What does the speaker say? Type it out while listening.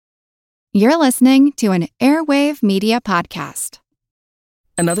You're listening to an Airwave Media Podcast.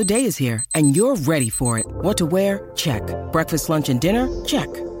 Another day is here, and you're ready for it. What to wear? Check. Breakfast, lunch, and dinner? Check.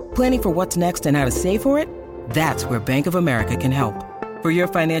 Planning for what's next and how to save for it? That's where Bank of America can help. For your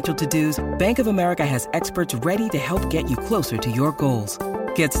financial to-dos, Bank of America has experts ready to help get you closer to your goals.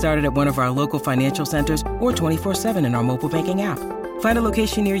 Get started at one of our local financial centers or 24/7 in our mobile banking app. Find a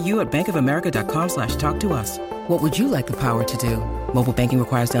location near you at bankofamerica.com/talktous. What would you like the power to do? Mobile banking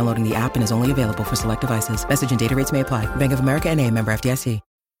requires downloading the app and is only available for select devices. Message and data rates may apply. Bank of America N.A., member FDIC.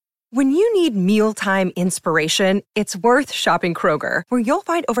 When you need mealtime inspiration, it's worth shopping Kroger, where you'll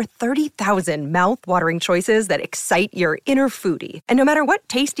find over 30,000 mouth-watering choices that excite your inner foodie. And no matter what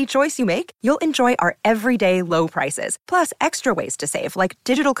tasty choice you make, you'll enjoy our everyday low prices, plus extra ways to save, like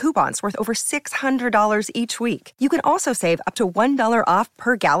digital coupons worth over $600 each week. You can also save up to $1 off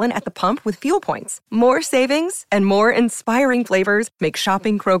per gallon at the pump with fuel points. More savings and more inspiring flavors make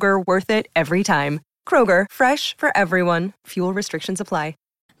shopping Kroger worth it every time. Kroger, fresh for everyone. Fuel restrictions apply.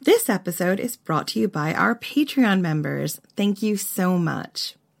 This episode is brought to you by our Patreon members. Thank you so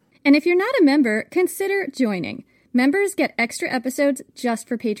much. And if you're not a member, consider joining. Members get extra episodes just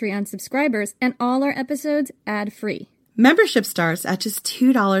for Patreon subscribers, and all our episodes ad-free. Membership starts at just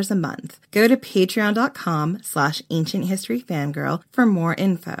 $2 a month. Go to patreon.com/ancienthistoryfangirl for more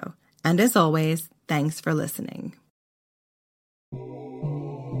info. And as always, thanks for listening.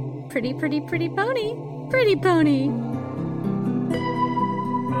 Pretty, pretty, pretty pony. Pretty pony.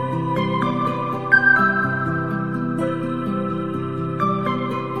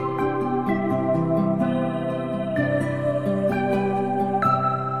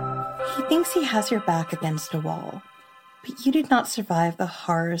 He thinks he has your back against a wall, but you did not survive the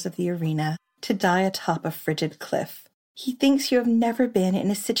horrors of the arena to die atop a frigid cliff. He thinks you have never been in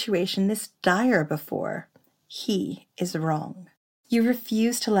a situation this dire before. He is wrong. You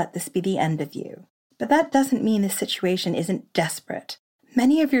refuse to let this be the end of you. But that doesn't mean the situation isn't desperate.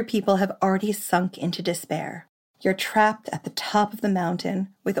 Many of your people have already sunk into despair. You're trapped at the top of the mountain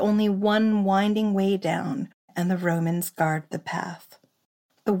with only one winding way down, and the Romans guard the path.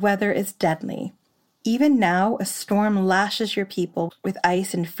 The weather is deadly. Even now, a storm lashes your people with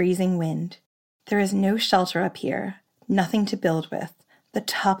ice and freezing wind. There is no shelter up here, nothing to build with. The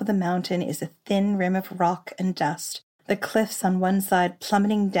top of the mountain is a thin rim of rock and dust, the cliffs on one side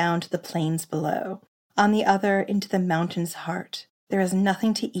plummeting down to the plains below, on the other into the mountain's heart. There is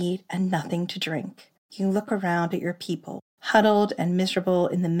nothing to eat and nothing to drink. You look around at your people, huddled and miserable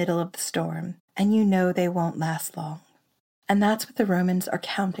in the middle of the storm, and you know they won't last long. And that's what the Romans are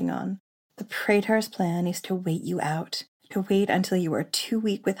counting on. The praetor's plan is to wait you out, to wait until you are too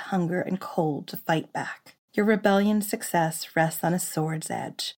weak with hunger and cold to fight back. Your rebellion's success rests on a sword's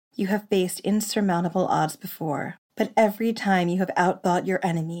edge. You have faced insurmountable odds before, but every time you have outthought your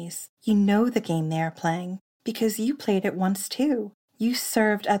enemies, you know the game they are playing, because you played it once too. You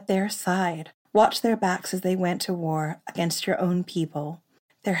served at their side, watched their backs as they went to war against your own people.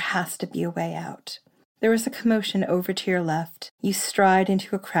 There has to be a way out. There is a commotion over to your left. You stride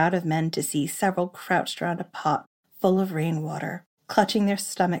into a crowd of men to see several crouched around a pot full of rainwater, clutching their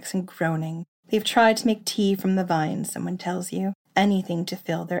stomachs and groaning. They've tried to make tea from the vines, someone tells you, anything to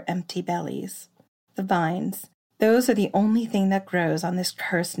fill their empty bellies. The vines, those are the only thing that grows on this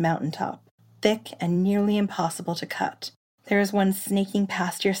cursed mountaintop, thick and nearly impossible to cut. There is one snaking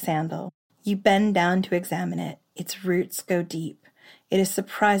past your sandal. You bend down to examine it. Its roots go deep. It is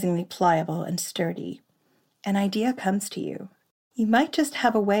surprisingly pliable and sturdy. An idea comes to you. You might just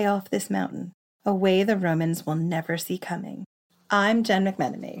have a way off this mountain, a way the Romans will never see coming. I'm Jen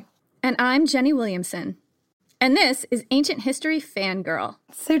McMenemy. And I'm Jenny Williamson. And this is Ancient History Fangirl.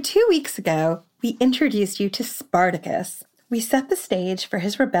 So 2 weeks ago, we introduced you to Spartacus. We set the stage for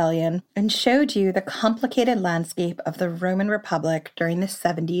his rebellion and showed you the complicated landscape of the Roman Republic during the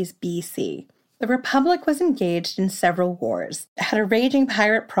 70s BC. The Republic was engaged in several wars, had a raging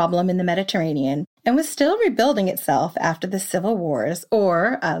pirate problem in the Mediterranean, and was still rebuilding itself after the civil wars,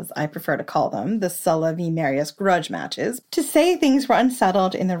 or, as I prefer to call them, the Sulla v. Marius grudge matches. To say things were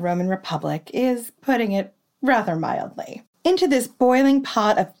unsettled in the Roman Republic is putting it rather mildly. Into this boiling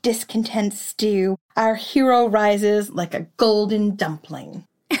pot of discontent stew, our hero rises like a golden dumpling.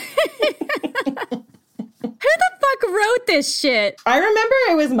 Who the fuck fuck wrote this shit? I remember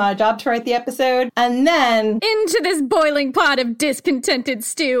it was my job to write the episode, and then... Into this boiling pot of discontented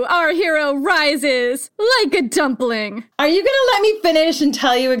stew, our hero rises like a dumpling. Are you gonna let me finish and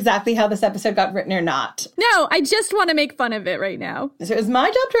tell you exactly how this episode got written or not? No, I just want to make fun of it right now. So it was my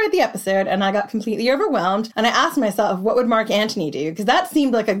job to write the episode, and I got completely overwhelmed, and I asked myself, what would Mark Antony do? Because that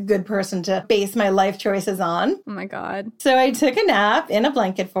seemed like a good person to base my life choices on. Oh my God. So I took a nap in a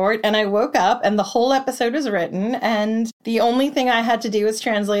blanket fort, and I woke up, and the whole episode was written, and the only thing I had to do was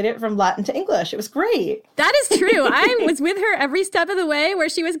translate it from Latin to English. It was great. That is true. I was with her every step of the way where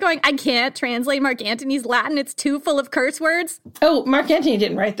she was going, I can't translate Mark Antony's Latin. It's too full of curse words. Oh, Mark Antony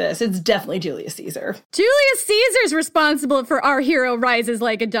didn't write this. It's definitely Julius Caesar. Julius Caesar's responsible for our hero rises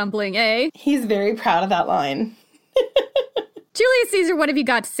like a dumpling, eh? He's very proud of that line. Julius Caesar, what have you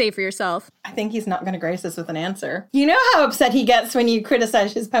got to say for yourself? I think he's not going to grace us with an answer. You know how upset he gets when you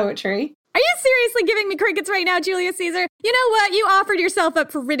criticize his poetry. Are you seriously giving me crickets right now, Julius Caesar? You know what? You offered yourself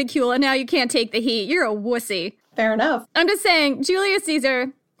up for ridicule and now you can't take the heat. You're a wussy. Fair enough. I'm just saying, Julius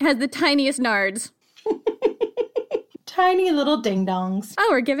Caesar has the tiniest nards. Tiny little ding-dongs. Oh,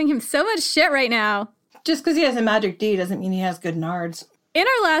 we're giving him so much shit right now. Just because he has a magic D doesn't mean he has good nards. In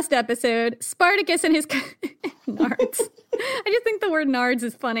our last episode, Spartacus and his... nards. I just think the word nards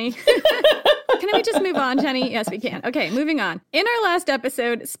is funny. Can we just move on, Jenny? Yes, we can. Okay, moving on. In our last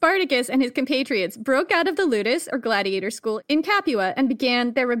episode, Spartacus and his compatriots broke out of the ludus, or gladiator school, in Capua and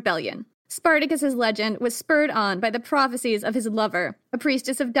began their rebellion. Spartacus's legend was spurred on by the prophecies of his lover, a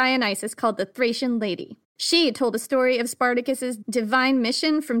priestess of Dionysus called the Thracian Lady. She told a story of Spartacus's divine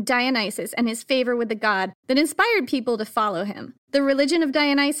mission from Dionysus and his favor with the god that inspired people to follow him. The religion of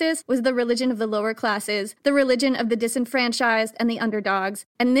Dionysus was the religion of the lower classes, the religion of the disenfranchised and the underdogs,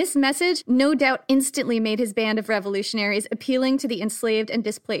 and this message no doubt instantly made his band of revolutionaries appealing to the enslaved and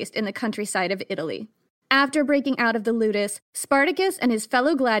displaced in the countryside of Italy. After breaking out of the ludus, Spartacus and his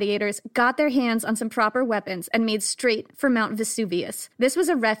fellow gladiators got their hands on some proper weapons and made straight for Mount Vesuvius. This was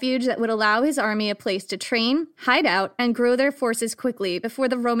a refuge that would allow his army a place to train, hide out, and grow their forces quickly before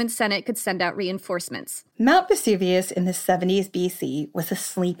the Roman Senate could send out reinforcements. Mount Vesuvius in the 70s BC was a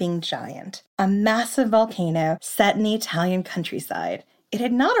sleeping giant, a massive volcano set in the Italian countryside. It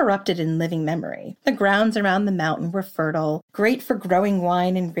had not erupted in living memory. The grounds around the mountain were fertile, great for growing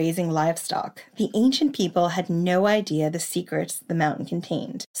wine and raising livestock. The ancient people had no idea the secrets the mountain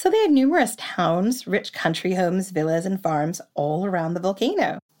contained. So they had numerous towns, rich country homes, villas, and farms all around the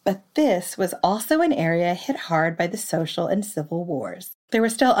volcano. But this was also an area hit hard by the social and civil wars. There were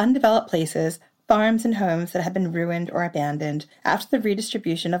still undeveloped places, farms and homes that had been ruined or abandoned after the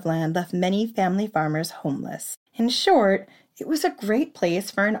redistribution of land left many family farmers homeless. In short, it was a great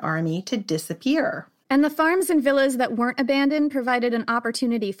place for an army to disappear. And the farms and villas that weren't abandoned provided an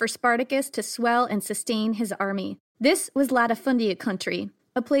opportunity for Spartacus to swell and sustain his army. This was Latifundia country,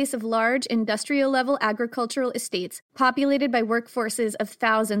 a place of large industrial-level agricultural estates populated by workforces of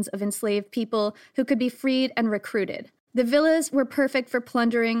thousands of enslaved people who could be freed and recruited. The villas were perfect for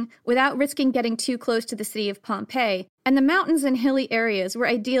plundering without risking getting too close to the city of Pompeii, and the mountains and hilly areas were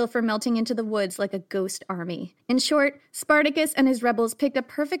ideal for melting into the woods like a ghost army. In short, Spartacus and his rebels picked a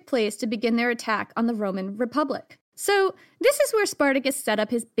perfect place to begin their attack on the Roman Republic. So, this is where Spartacus set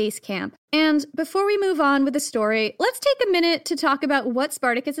up his base camp. And before we move on with the story, let's take a minute to talk about what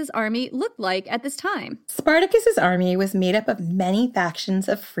Spartacus's army looked like at this time. Spartacus's army was made up of many factions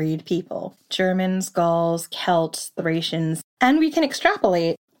of freed people: Germans, Gauls, Celts, Thracians, and we can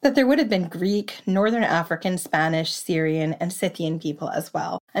extrapolate that there would have been Greek, Northern African, Spanish, Syrian, and Scythian people as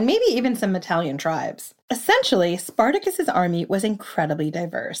well, and maybe even some Italian tribes. Essentially, Spartacus's army was incredibly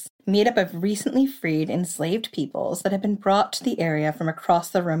diverse, made up of recently freed enslaved peoples that had been brought to the area from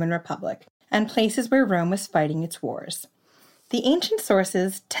across the Roman Republic, and places where Rome was fighting its wars. The ancient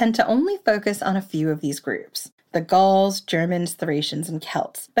sources tend to only focus on a few of these groups: the Gauls, Germans, Thracians, and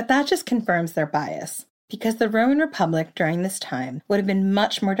Celts, but that just confirms their bias, because the Roman Republic during this time would have been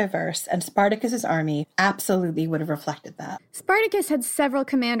much more diverse, and Spartacus's army absolutely would have reflected that. Spartacus had several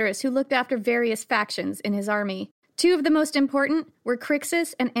commanders who looked after various factions in his army. Two of the most important were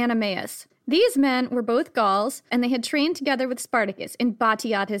Crixus and Anamaeus. These men were both Gauls, and they had trained together with Spartacus in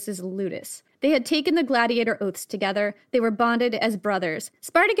Batiatus's ludus. They had taken the gladiator oaths together. They were bonded as brothers.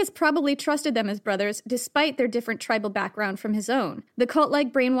 Spartacus probably trusted them as brothers, despite their different tribal background from his own. The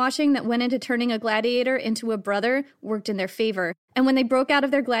cult-like brainwashing that went into turning a gladiator into a brother worked in their favor. And when they broke out of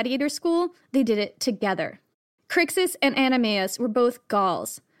their gladiator school, they did it together. Crixus and Anamaeus were both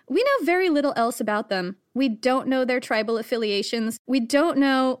Gauls. We know very little else about them. We don't know their tribal affiliations. We don't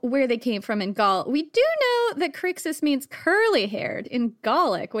know where they came from in Gaul. We do know that Crixus means curly-haired in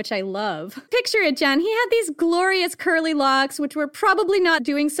Gallic, which I love. Picture it, Jen. He had these glorious curly locks, which were probably not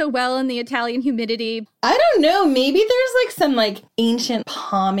doing so well in the Italian humidity. I don't know. Maybe there's like some like ancient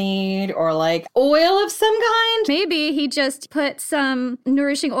pomade or like oil of some kind. Maybe he just put some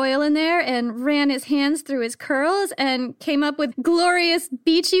nourishing oil in there and ran his hands through his curls and came up with glorious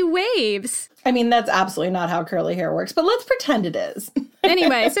beachy waves. I mean, that's absolutely not how curly hair works, but let's pretend it is.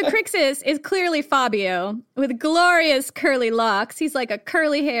 Anyway, so Crixus is clearly Fabio with glorious curly locks. He's like a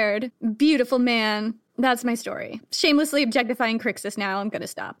curly-haired, beautiful man. That's my story. Shamelessly objectifying Crixus now. I'm going to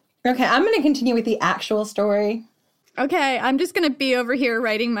stop. Okay, I'm going to continue with the actual story. Okay, I'm just going to be over here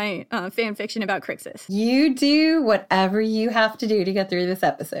writing my fan fiction about Crixus. You do whatever you have to do to get through this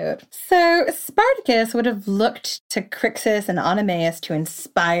episode. So Spartacus would have looked to Crixus and Oenomaus to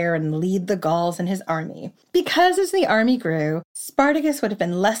inspire and lead the Gauls in his army. Because as the army grew, Spartacus would have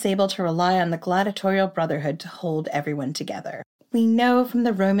been less able to rely on the gladiatorial brotherhood to hold everyone together. We know from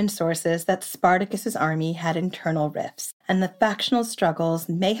the Roman sources that Spartacus's army had internal rifts, and the factional struggles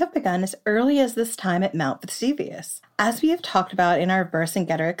may have begun as early as this time at Mount Vesuvius. As we have talked about in our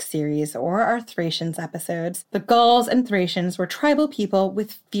Vercingetorix series or our Thracians episodes, the Gauls and Thracians were tribal people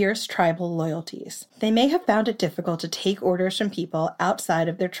with fierce tribal loyalties. They may have found it difficult to take orders from people outside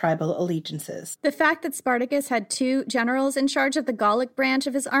of their tribal allegiances. The fact that Spartacus had 2 generals in charge of the Gallic branch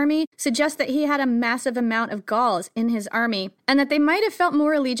of his army suggests that he had a massive amount of Gauls in his army, and that they might have felt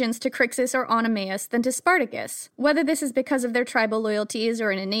more allegiance to Crixus or Oenomaus than to Spartacus. Whether this is because of their tribal loyalties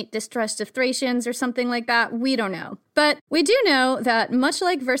or an innate distrust of Thracians or something like that, we don't know. But we do know that, much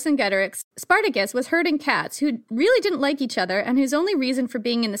like Vercingetorix, Spartacus was herding cats who really didn't like each other and whose only reason for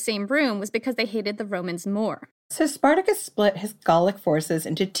being in the same room was because they hated the Romans more. So Spartacus split his Gallic forces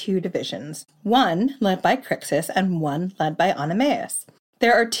into 2 divisions, one led by Crixus and one led by Oenomaus.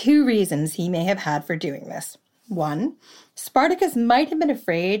 There are 2 reasons he may have had for doing this. 1, Spartacus might have been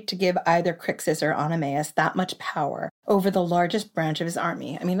afraid to give either Crixus or Oenomaus that much power over the largest branch of his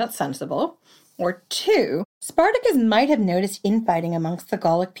army. I mean, that's sensible. Or 2, Spartacus might have noticed infighting amongst the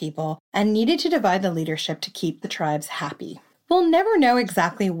Gallic people and needed to divide the leadership to keep the tribes happy. We'll never know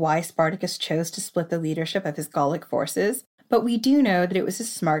exactly why Spartacus chose to split the leadership of his Gallic forces, but we do know that it was a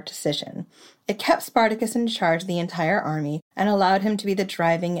smart decision. It kept Spartacus in charge of the entire army and allowed him to be the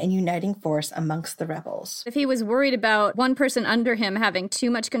driving and uniting force amongst the rebels. If he was worried about one person under him having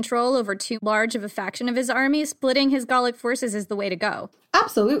too much control over too large of a faction of his army, splitting his Gallic forces is the way to go.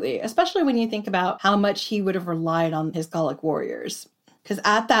 Absolutely, especially when you think about how much he would have relied on his Gallic warriors. Because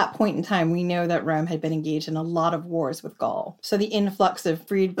at that point in time, we know that Rome had been engaged in a lot of wars with Gaul. So the influx of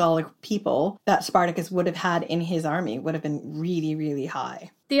freed Gallic people that Spartacus would have had in his army would have been really, really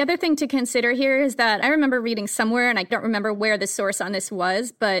high. The other thing to consider here is that I remember reading somewhere, and I don't remember where the source on this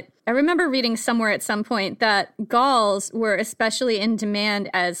was, but I remember reading somewhere at some point that Gauls were especially in demand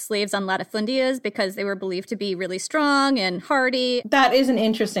as slaves on latifundias because they were believed to be really strong and hardy. That is an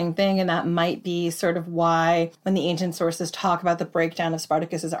interesting thing, and that might be sort of why when the ancient sources talk about the breakdown of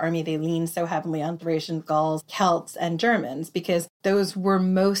Spartacus's army, they lean so heavily on Thracians, Gauls, Celts, and Germans, because those were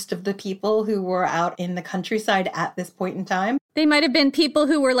most of the people who were out in the countryside at this point in time. They might have been people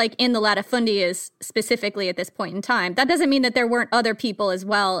who were like in the latifundias specifically at this point in time. That doesn't mean that there weren't other people as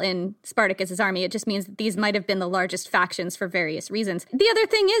well in Spartacus's army. It just means that these might have been the largest factions for various reasons. The other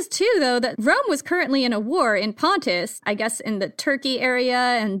thing is, too, though, that Rome was currently in a war in Pontus, I guess in the Turkey area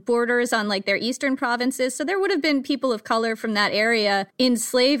and borders on like their eastern provinces. So there would have been people of color from that area in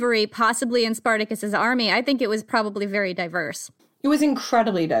slavery, possibly in Spartacus's army. I think it was probably very diverse. It was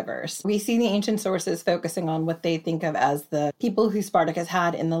incredibly diverse. We see the ancient sources focusing on what they think of as the people who Spartacus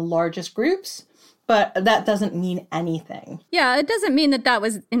had in the largest groups, but that doesn't mean anything. Yeah, it doesn't mean that that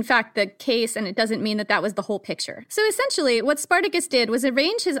was, in fact, the case, and it doesn't mean that that was the whole picture. So essentially, what Spartacus did was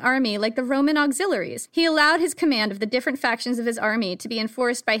arrange his army like the Roman auxiliaries. He allowed his command of the different factions of his army to be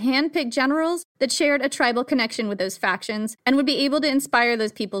enforced by hand-picked generals that shared a tribal connection with those factions and would be able to inspire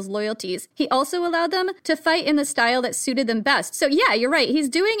those people's loyalties. He also allowed them to fight in the style that suited them best. So yeah, you're right. He's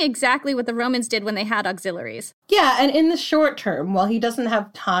doing exactly what the Romans did when they had auxiliaries. Yeah, and in the short term, while he doesn't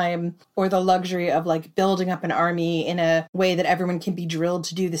have time or the luxury of like building up an army in a way that everyone can be drilled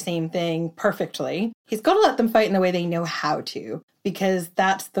to do the same thing perfectly, he's got to let them fight in the way they know how to. because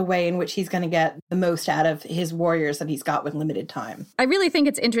that's the way in which he's going to get the most out of his warriors that he's got with limited time. I really think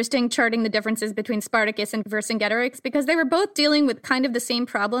it's interesting charting the differences between Spartacus and Vercingetorix because they were both dealing with kind of the same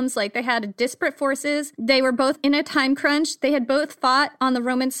problems. Like they had disparate forces. They were both in a time crunch. They had both fought on the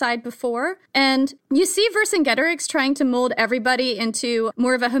Roman side before. And you see Vercingetorix trying to mold everybody into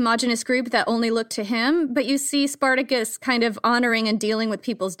more of a homogenous group that only looked to him. But you see Spartacus kind of honoring and dealing with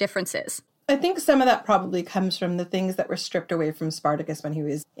people's differences. I think some of that probably comes from the things that were stripped away from Spartacus when he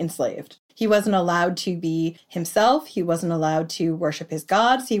was enslaved. He wasn't allowed to be himself. He wasn't allowed to worship his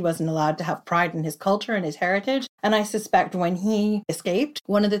gods. He wasn't allowed to have pride in his culture and his heritage. And I suspect when he escaped,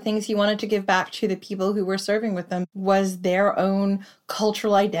 one of the things he wanted to give back to the people who were serving with him was their own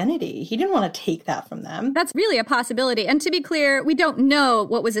cultural identity. He didn't want to take that from them. That's really a possibility. And to be clear, we don't know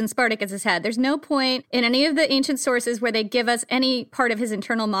what was in Spartacus's head. There's no point in any of the ancient sources where they give us any part of his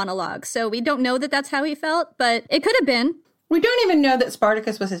internal monologue. So we don't know that that's how he felt, but it could have been. We don't even know that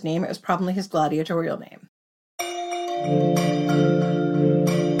Spartacus was his name. It was probably his gladiatorial name.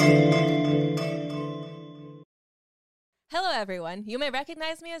 Hello, everyone. You may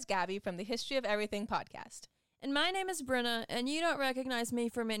recognize me as Gabby from the History of Everything podcast. And my name is Brenna, and you don't recognize me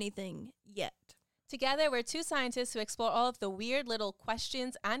from anything yet. Together, we're two scientists who explore all of the weird little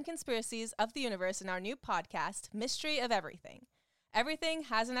questions and conspiracies of the universe in our new podcast, Mystery of Everything. Everything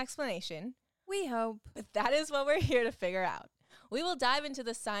has an explanation. We hope. But that is what we're here to figure out. We will dive into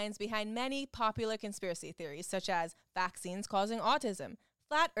the science behind many popular conspiracy theories, such as vaccines causing autism,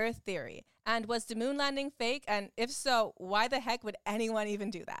 flat earth theory, and was the moon landing fake? And if so, why the heck would anyone even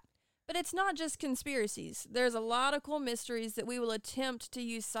do that? But it's not just conspiracies. There's a lot of cool mysteries that we will attempt to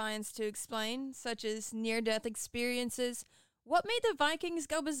use science to explain, such as near-death experiences, what made the Vikings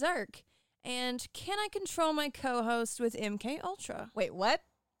go berserk, and can I control my co-host with MK Ultra? Wait, what?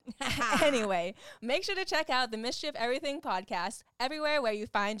 Anyway, make sure to check out the Mystery of Everything podcast everywhere where you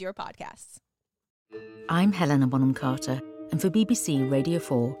find your podcasts. I'm Helena Bonham Carter, and for BBC Radio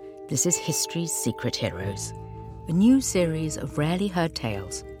 4, this is History's Secret Heroes, a new series of rarely heard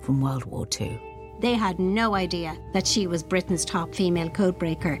tales from World War II. They had no idea that she was Britain's top female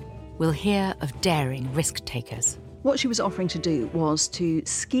codebreaker. We'll hear of daring risk-takers. What she was offering to do was to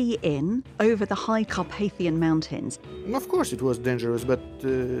ski in over the high Carpathian Mountains. Of course it was dangerous, but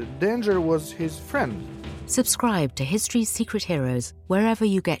danger was his friend. Subscribe to History's Secret Heroes wherever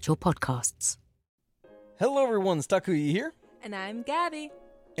you get your podcasts. Hello everyone, Stakuyi here. And I'm Gabby.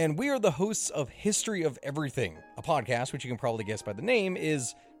 And we are the hosts of History of Everything, a podcast which you can probably guess by the name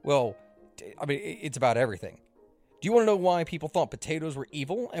is, well, it's about everything. Do you want to know why people thought potatoes were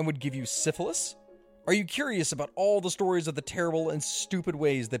evil and would give you syphilis? Are you curious about all the stories of the terrible and stupid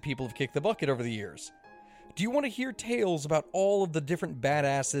ways that people have kicked the bucket over the years? Do you want to hear tales about all of the different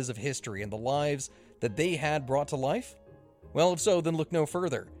badasses of history and the lives that they had brought to life? Well, if so, then look no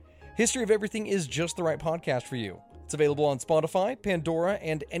further. History of Everything is just the right podcast for you. It's available on Spotify, Pandora,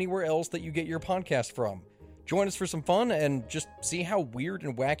 and anywhere else that you get your podcast from. Join us for some fun and just see how weird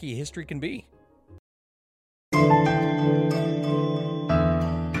and wacky history can be.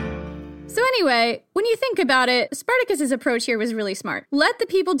 So anyway, when you think about it, Spartacus's approach here was really smart. Let the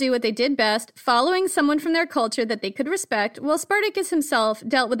people do what they did best, following someone from their culture that they could respect, while Spartacus himself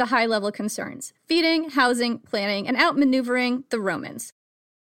dealt with the high-level concerns, feeding, housing, planning, and outmaneuvering the Romans.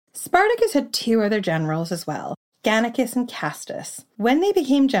 Spartacus had two other generals as well, Gannicus and Castus. When they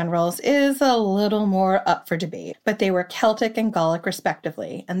became generals is a little more up for debate, but they were Celtic and Gallic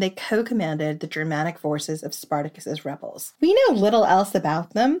respectively, and they co-commanded the Germanic forces of Spartacus's rebels. We know little else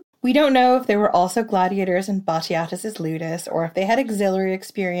about them. We don't know if they were also gladiators in Batiatus's Ludus, or if they had auxiliary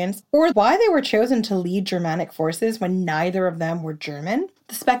experience, or why they were chosen to lead Germanic forces when neither of them were German.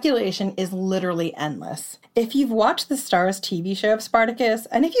 The speculation is literally endless. If you've watched the Starz TV show of Spartacus,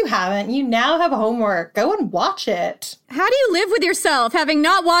 and if you haven't, you now have homework. Go and watch it. How do you live with yourself having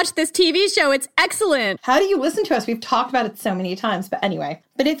not watched this TV show? It's excellent. How do you listen to us? We've talked about it so many times, but anyway.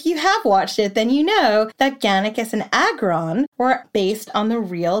 But if you have watched it, then you know that Gannicus and Agron were based on the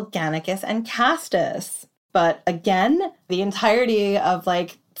real Gannicus and Castus. But again, the entirety of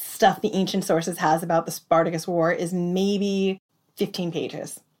stuff the ancient sources has about the Spartacus War is maybe 15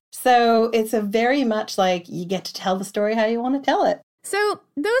 pages. So it's a very much you get to tell the story how you want to tell it. So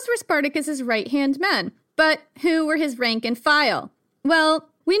those were Spartacus's right-hand men. But who were his rank and file? Well,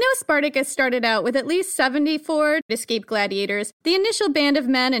 We know Spartacus started out with at least 74 escaped gladiators, the initial band of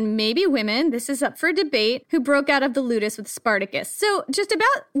men and maybe women, this is up for debate, who broke out of the ludus with Spartacus. So just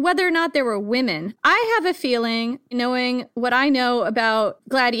about whether or not there were women, I have a feeling, knowing what I know about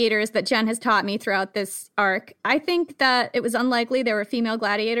gladiators that Jen has taught me throughout this arc, I think that it was unlikely there were female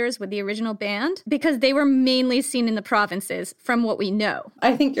gladiators with the original band because they were mainly seen in the provinces from what we know.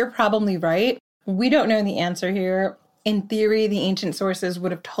 I think you're probably right. We don't know the answer here. In theory, the ancient sources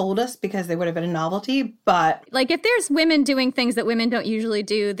would have told us because they would have been a novelty, but... Like, if there's women doing things that women don't usually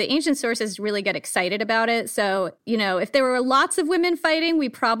do, the ancient sources really get excited about it. So, you know, if there were lots of women fighting, we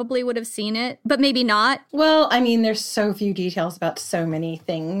probably would have seen it, but maybe not. Well, I mean, there's so few details about so many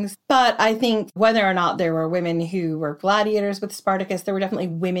things, but I think whether or not there were women who were gladiators with Spartacus, there were definitely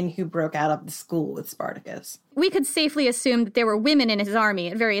women who broke out of the school with Spartacus. We could safely assume that there were women in his army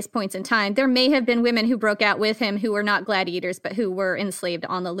at various points in time. There may have been women who broke out with him who were not gladiators, but who were enslaved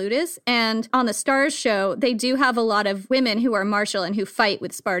on the ludus. And on the Stars show, they do have a lot of women who are martial and who fight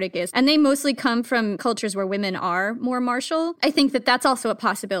with Spartacus. And they mostly come from cultures where women are more martial. I think that that's also a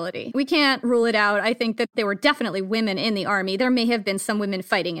possibility. We can't rule it out. I think that there were definitely women in the army. There may have been some women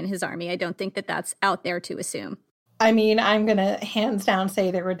fighting in his army. I don't think that that's out there to assume. I mean, I'm going to hands down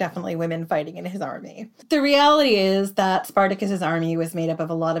say there were definitely women fighting in his army. The reality is that Spartacus's army was made up of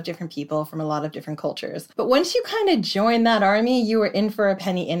a lot of different people from a lot of different cultures. But once you kind of joined that army, you were in for a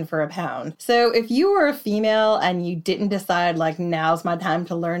penny, in for a pound. So if you were a female and you didn't decide, like, now's my time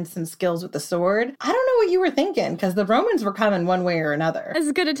to learn some skills with the sword, I don't know what you were thinking, because the Romans were coming one way or another.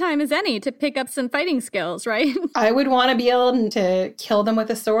 As good a time as any to pick up some fighting skills, right? I would want to be able to kill them with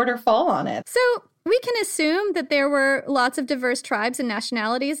a sword or fall on it. So we can assume that there were lots of diverse tribes and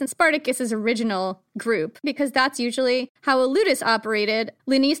nationalities in Spartacus's original group, because that's usually how a ludus operated.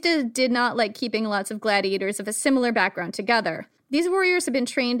 Lunista did not like keeping lots of gladiators of a similar background together. These warriors have been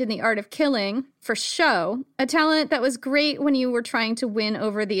trained in the art of killing for show, a talent that was great when you were trying to win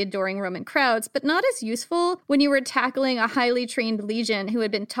over the adoring Roman crowds, but not as useful when you were tackling a highly trained legion who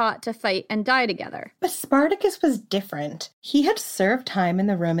had been taught to fight and die together. But Spartacus was different. He had served time in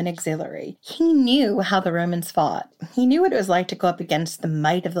the Roman auxiliary. He knew how the Romans fought. He knew what it was like to go up against the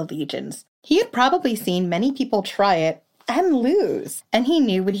might of the legions. He had probably seen many people try it and lose. And he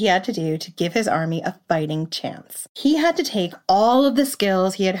knew what he had to do to give his army a fighting chance. He had to take all of the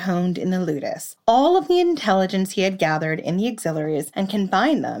skills he had honed in the ludus, all of the intelligence he had gathered in the auxiliaries, and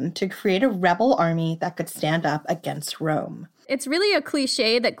combine them to create a rebel army that could stand up against Rome. It's really a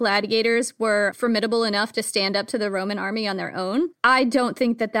cliche that gladiators were formidable enough to stand up to the Roman army on their own. I don't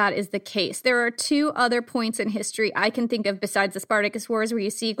think that that is the case. There are two other points in history I can think of besides the Spartacus Wars where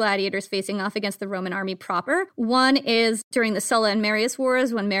you see gladiators facing off against the Roman army proper. One is during the Sulla and Marius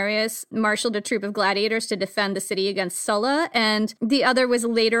Wars when Marius marshaled a troop of gladiators to defend the city against Sulla, and the other was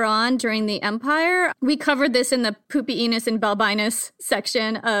later on during the Empire. We covered this in the Pupienus and Balbinus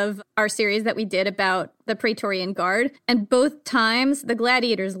section of our series that we did about the Praetorian Guard, and both times the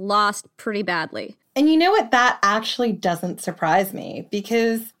gladiators lost pretty badly. And you know what? That actually doesn't surprise me,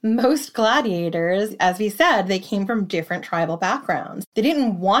 because most gladiators, as we said, they came from different tribal backgrounds. They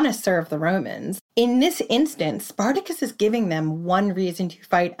didn't want to serve the Romans. In this instance, Spartacus is giving them one reason to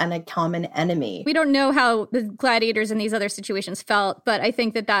fight a common enemy. We don't know how the gladiators in these other situations felt, but I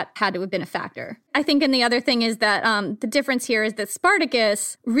think that that had to have been a factor. I think, and the other thing is that the difference here is that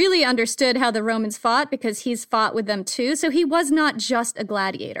Spartacus really understood how the Romans fought because he's fought with them too, so he was not just a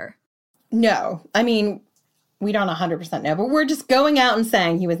gladiator. No, I mean, we don't 100% know, but we're just going out and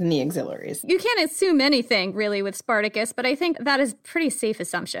saying he was in the auxiliaries. You can't assume anything, really, with Spartacus, but I think that is a pretty safe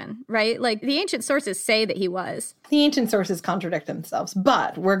assumption, right? Like, the ancient sources say that he was. The ancient sources contradict themselves,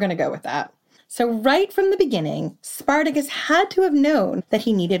 but we're going to go with that. So right from the beginning, Spartacus had to have known that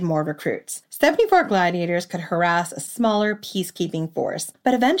he needed more recruits. 74 gladiators could harass a smaller peacekeeping force,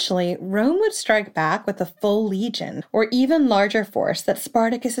 but eventually Rome would strike back with a full legion, or even larger force that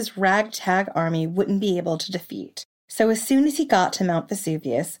Spartacus's ragtag army wouldn't be able to defeat. So as soon as he got to Mount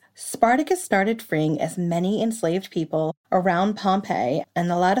Vesuvius, Spartacus started freeing as many enslaved people around Pompeii and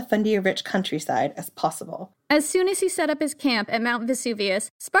the latifundia-rich countryside as possible. As soon as he set up his camp at Mount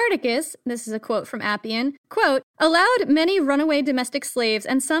Vesuvius, Spartacus, this is a quote from Appian, quote, allowed many runaway domestic slaves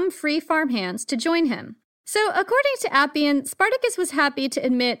and some free farmhands to join him. So according to Appian, Spartacus was happy to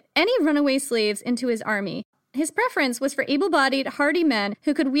admit any runaway slaves into his army. His preference was for able-bodied, hardy men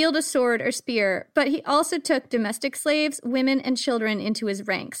who could wield a sword or spear, but he also took domestic slaves, women, and children into his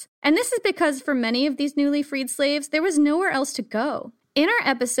ranks. And this is because for many of these newly freed slaves, there was nowhere else to go. In our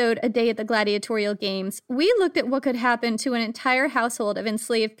episode, A Day at the Gladiatorial Games, we looked at what could happen to an entire household of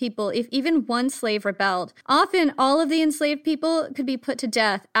enslaved people if even one slave rebelled. Often, all of the enslaved people could be put to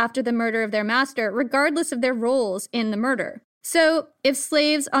death after the murder of their master, regardless of their roles in the murder. So, if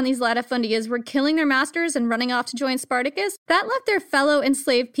slaves on these latifundias were killing their masters and running off to join Spartacus, that left their fellow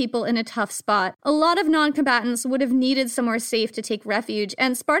enslaved people in a tough spot. A lot of non-combatants would have needed somewhere safe to take refuge,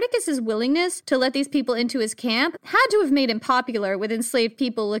 and Spartacus's willingness to let these people into his camp had to have made him popular with enslaved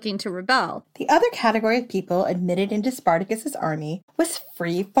people looking to rebel. The other category of people admitted into Spartacus's army was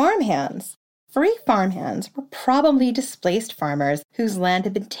free farmhands. Free farmhands were probably displaced farmers whose land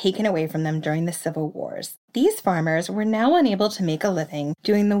had been taken away from them during the civil wars. These farmers were now unable to make a living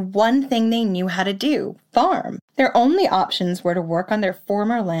doing the one thing they knew how to do, farm. Their only options were to work on their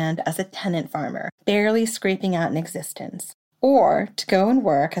former land as a tenant farmer, barely scraping out an existence, or to go and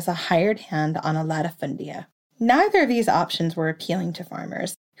work as a hired hand on a latifundia. Neither of these options were appealing to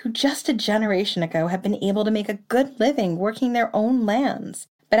farmers, who just a generation ago had been able to make a good living working their own lands.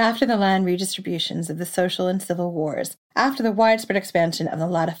 But after the land redistributions of the social and civil wars, after the widespread expansion of the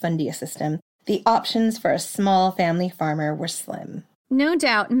latifundia system, the options for a small family farmer were slim. No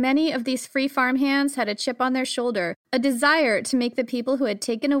doubt, many of these free farmhands had a chip on their shoulder, a desire to make the people who had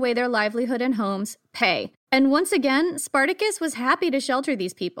taken away their livelihood and homes pay. And once again, Spartacus was happy to shelter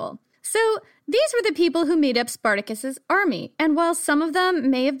these people. So these were the people who made up Spartacus's army, and while some of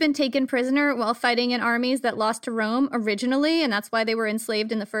them may have been taken prisoner while fighting in armies that lost to Rome originally, and that's why they were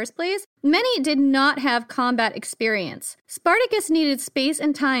enslaved in the first place, many did not have combat experience. Spartacus needed space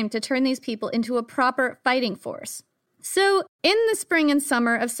and time to turn these people into a proper fighting force. So, in the spring and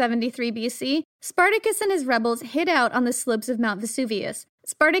summer of 73 BC, Spartacus and his rebels hid out on the slopes of Mount Vesuvius.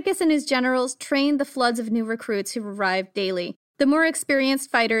 Spartacus and his generals trained the floods of new recruits who arrived daily. The more experienced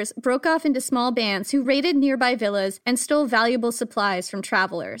fighters broke off into small bands who raided nearby villas and stole valuable supplies from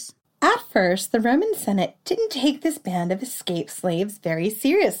travelers. At first, the Roman Senate didn't take this band of escaped slaves very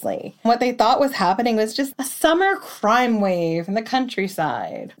seriously. What they thought was happening was just a summer crime wave in the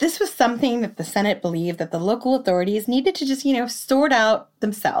countryside. This was something that the Senate believed that the local authorities needed to just, sort out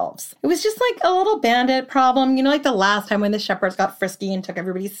themselves. It was just like a little bandit problem, like the last time when the shepherds got frisky and took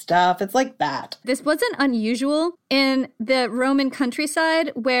everybody's stuff. It's like that. This wasn't unusual in the Roman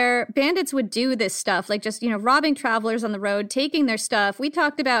countryside where bandits would do this stuff, like just, robbing travelers on the road, taking their stuff. We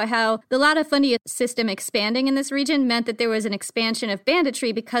talked about how the latifundia system expanding in this region meant that there was an expansion of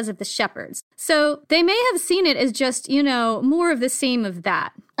banditry because of the shepherds. So they may have seen it as just, more of the same of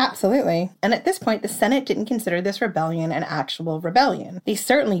that. Absolutely. And at this point, the Senate didn't consider this rebellion an actual rebellion. They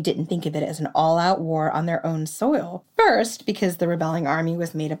certainly didn't think of it as an all-out war on their own soil. First, because the rebelling army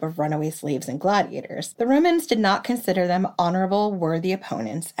was made up of runaway slaves and gladiators. The Romans did not consider them honorable, worthy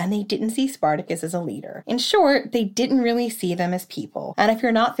opponents, and they didn't see Spartacus as a leader. In short, they didn't really see them as people. And if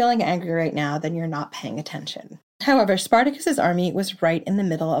you're not feeling angry right now, then you're not paying attention. However, Spartacus's army was right in the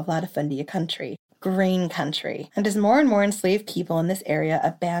middle of latifundia country. Grain country, and as more and more enslaved people in this area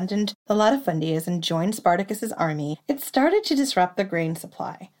abandoned the latifundias and joined Spartacus's army, it started to disrupt the grain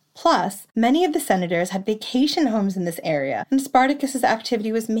supply. Plus, many of the senators had vacation homes in this area, and Spartacus's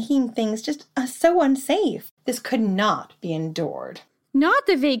activity was making things just so unsafe. This could not be endured. Not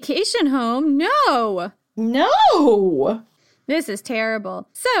the vacation home, no! No! This is terrible.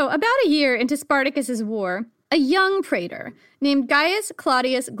 So, about a year into Spartacus's war, a young praetor named Gaius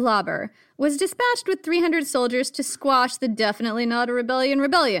Claudius Glauber was dispatched with 300 soldiers to squash the definitely not a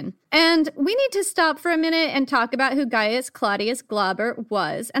rebellion. And we need to stop for a minute and talk about who Gaius Claudius Glauber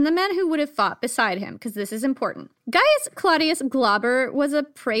was and the men who would have fought beside him, because this is important. Gaius Claudius Glauber was a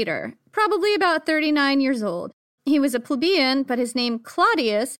praetor, probably about 39 years old. He was a plebeian, but his name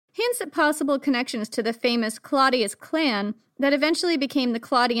Claudius hints at possible connections to the famous Claudius clan that eventually became the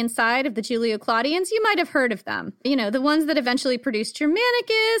Claudian side of the Julio-Claudians. You might have heard of them. The ones that eventually produced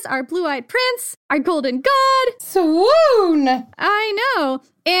Germanicus, our blue-eyed prince, our golden god. Swoon! I know.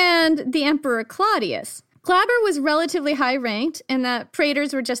 And the Emperor Claudius. Glauber was relatively high-ranked in that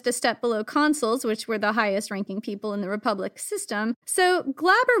praetors were just a step below consuls, which were the highest-ranking people in the Republic system. So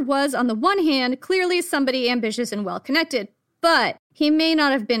Glauber was, on the one hand, clearly somebody ambitious and well-connected, but he may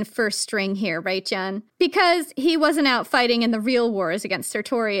not have been first string here, right, Jen? Because he wasn't out fighting in the real wars against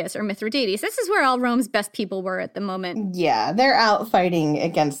Sertorius or Mithridates. This is where all Rome's best people were at the moment. Yeah, they're out fighting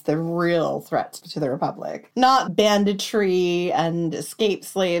against the real threats to the Republic, not banditry and escaped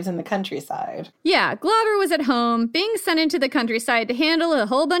slaves in the countryside. Yeah, Glauber was at home, being sent into the countryside to handle a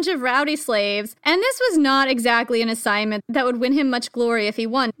whole bunch of rowdy slaves, and this was not exactly an assignment that would win him much glory if he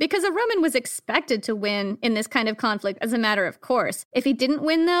won, because a Roman was expected to win in this kind of conflict as a matter of course. Spartacus. If he didn't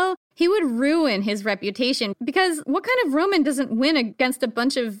win, though, he would ruin his reputation, because what kind of Roman doesn't win against a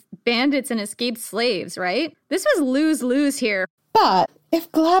bunch of bandits and escaped slaves, right? This was lose-lose here. But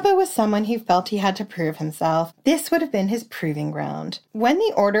if Glaber was someone who felt he had to prove himself, this would have been his proving ground. When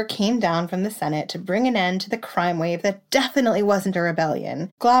the order came down from the Senate to bring an end to the crime wave that definitely wasn't a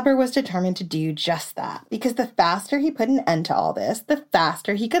rebellion, Glaber was determined to do just that, because the faster he put an end to all this, the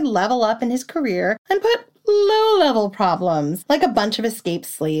faster he could level up in his career and put low-level problems, like a bunch of escaped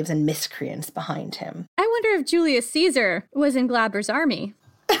slaves and miscreants behind him. I wonder if Julius Caesar was in Glaber's army.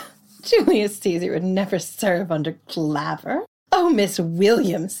 Julius Caesar would never serve under Glaber. Oh, Miss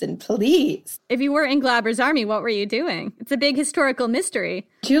Williamson, please. If you were in Glaber's army, what were you doing? It's a big historical mystery.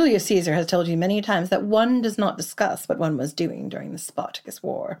 Julius Caesar has told you many times that one does not discuss what one was doing during the Spartacus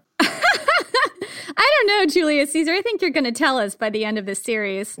War. I don't know, Julius Caesar. I think you're going to tell us by the end of this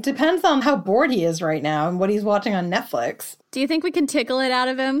series. Depends on how bored he is right now and what he's watching on Netflix. Do you think we can tickle it out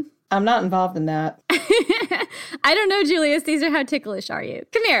of him? I'm not involved in that. I don't know, Julius Caesar. How ticklish are you?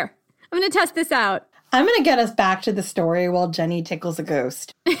 Come here. I'm going to test this out. I'm going to get us back to the story while Jenny tickles a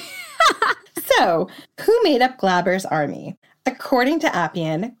ghost. So, who made up Glaber's army? According to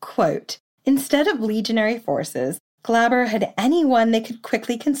Appian, quote, instead of legionary forces, Glaber had anyone they could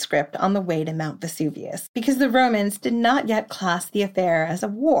quickly conscript on the way to Mount Vesuvius, because the Romans did not yet class the affair as a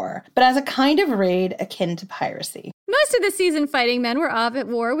war, but as a kind of raid akin to piracy. Most of the seasoned fighting men were off at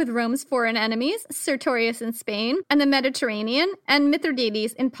war with Rome's foreign enemies, Sertorius in Spain, and the Mediterranean, and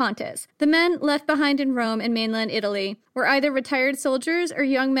Mithridates in Pontus. The men left behind in Rome and mainland Italy were either retired soldiers or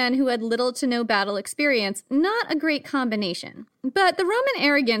young men who had little to no battle experience, not a great combination. But the Roman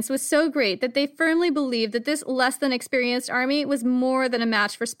arrogance was so great that they firmly believed that this less than experienced army was more than a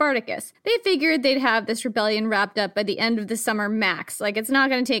match for Spartacus. They figured they'd have this rebellion wrapped up by the end of the summer max. Like, it's not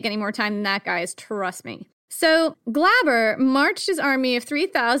going to take any more time than that, guys. Trust me. So Glaber marched his army of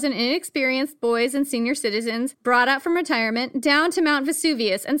 3,000 inexperienced boys and senior citizens, brought out from retirement, down to Mount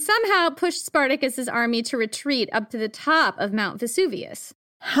Vesuvius, and somehow pushed Spartacus's army to retreat up to the top of Mount Vesuvius.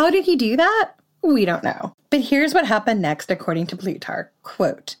 How did he do that? We don't know. But here's what happened next, according to Plutarch.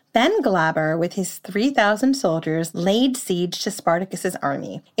 Quote, then Glaber, with his 3,000 soldiers, laid siege to Spartacus's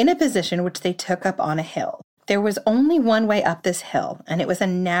army, in a position which they took up on a hill. There was only one way up this hill, and it was a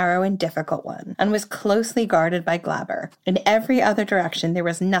narrow and difficult one, and was closely guarded by Glaber. In every other direction there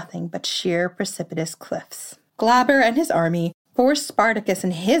was nothing but sheer precipitous cliffs. Glaber and his army forced Spartacus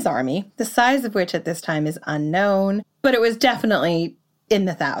and his army, the size of which at this time is unknown, but it was definitely in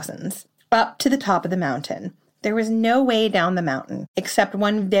the thousands, up to the top of the mountain. There was no way down the mountain, except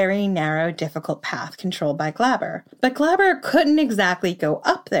one very narrow, difficult path controlled by Glaber. But Glaber couldn't exactly go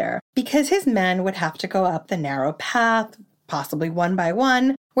up there, because his men would have to go up the narrow path, possibly one by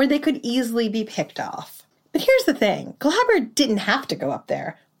one, where they could easily be picked off. But here's the thing, Glaber didn't have to go up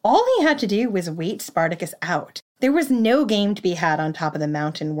there. All he had to do was wait Spartacus out. There was no game to be had on top of the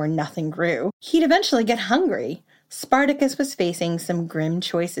mountain where nothing grew. He'd eventually get hungry. Spartacus was facing some grim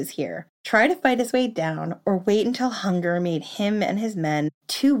choices here. Try to fight his way down, or wait until hunger made him and his men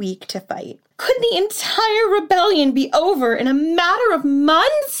too weak to fight. Could the entire rebellion be over in a matter of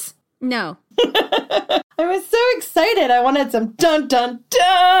months? No. I was so excited. I wanted some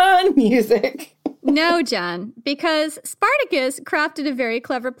dun-dun-dun music. No, Jen, because Spartacus crafted a very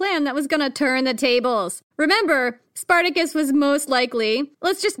clever plan that was going to turn the tables. Remember, Spartacus was most likely,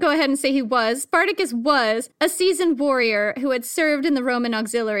 let's just go ahead and say he was, Spartacus was a seasoned warrior who had served in the Roman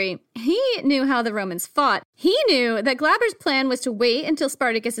auxiliary. He knew how the Romans fought. He knew that Glaber's plan was to wait until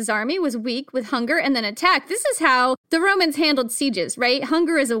Spartacus's army was weak with hunger and then attack. This is how the Romans handled sieges, right?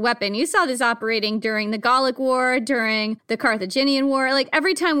 Hunger is a weapon. You saw this operating during the Gallic War, during the Carthaginian War. Like,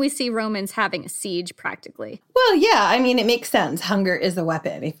 every time we see Romans having a siege, practically. Well, yeah, I mean, it makes sense. Hunger is a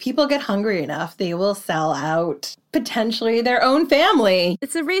weapon. If people get hungry enough, they will sell out potentially their own family.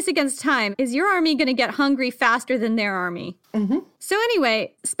 It's a race against time. Is your army going to get hungry faster than their army? Mm-hmm. So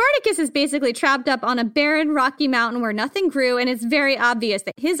anyway, Spartacus is basically trapped up on a barren, rocky mountain where nothing grew, and it's very obvious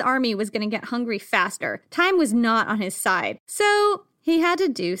that his army was going to get hungry faster. Time was not on his side. So he had to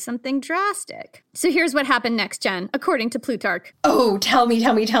do something drastic. So here's what happened next, Jen, according to Plutarch. Oh, tell me.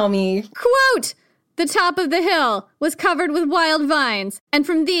 Quote, the top of the hill was covered with wild vines, and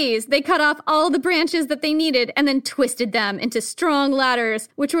from these they cut off all the branches that they needed and then twisted them into strong ladders,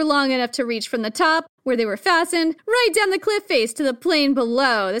 which were long enough to reach from the top, where they were fastened, right down the cliff face to the plain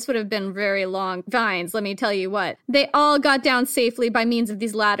below. This would have been very long vines, let me tell you what. They all got down safely by means of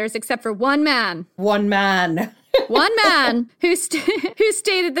these ladders, except for one man. One man. One man who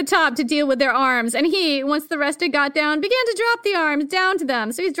stayed at the top to deal with their arms, and he, once the rest had got down, began to drop the arms down to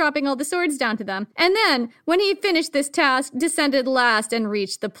them. So he's dropping all the swords down to them. And then, when he finished this task, descended last and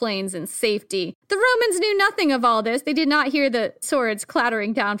reached the plains in safety. The Romans knew nothing of all this. They did not hear the swords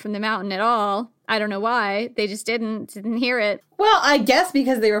clattering down from the mountain at all. I don't know why. They just didn't hear it. Well, I guess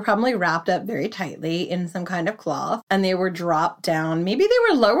because they were probably wrapped up very tightly in some kind of cloth and they were dropped down. Maybe they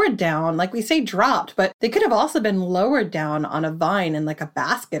were lowered down, like we say dropped, but they could have also been lowered down on a vine in like a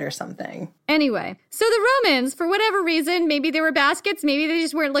basket or something. Anyway, so the Romans, for whatever reason, maybe there were baskets, maybe they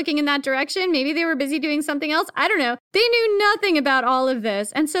just weren't looking in that direction, maybe they were busy doing something else, I don't know. They knew nothing about all of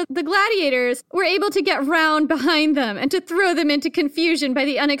this, and so the gladiators were able to get round behind them and to throw them into confusion by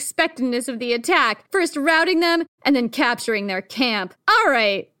the unexpectedness of the attack, first routing them and then capturing their camp. All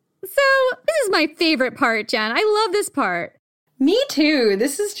right, so this is my favorite part, Jen. I love this part. Me too.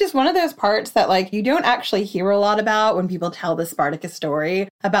 This is just one of those parts that, like, you don't actually hear a lot about when people tell the Spartacus story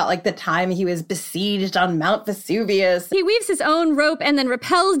about, like, the time he was besieged on Mount Vesuvius. He weaves his own rope and then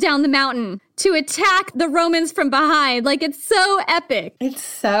rappels down the mountain to attack the Romans from behind. Like, it's so epic. It's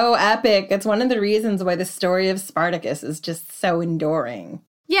so epic. It's one of the reasons why the story of Spartacus is just so enduring.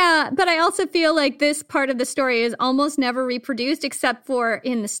 Yeah, but I also feel like this part of the story is almost never reproduced except for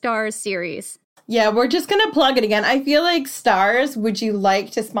in the Stars series. Yeah, we're just going to plug it again. I feel like Stars, would you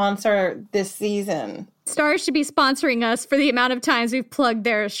like to sponsor this season? Stars should be sponsoring us for the amount of times we've plugged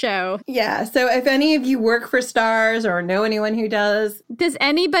their show. Yeah, so if any of you work for Stars or know anyone who does. Does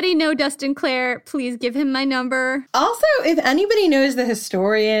anybody know Dustin Clare? Please give him my number. Also, if anybody knows the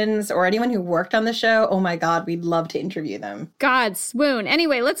historians or anyone who worked on the show, oh my God, we'd love to interview them. God, swoon.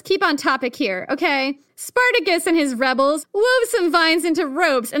 Anyway, let's keep on topic here, okay? Spartacus and his rebels wove some vines into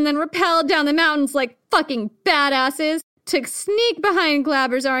ropes and then rappelled down the mountains like fucking badasses to sneak behind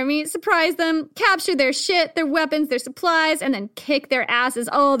Glaber's army, surprise them, capture their shit, their weapons, their supplies, and then kick their asses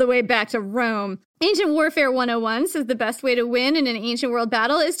all the way back to Rome. Ancient Warfare 101 says the best way to win in an ancient world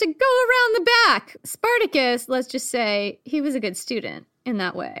battle is to go around the back. Spartacus, let's just say, he was a good student in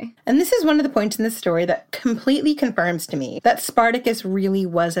that way. And this is one of the points in the story that completely confirms to me that Spartacus really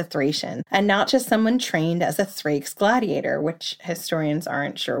was a Thracian and not just someone trained as a Thrax gladiator, which historians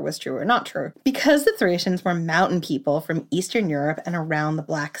aren't sure was true or not true, because the Thracians were mountain people from Eastern Europe and around the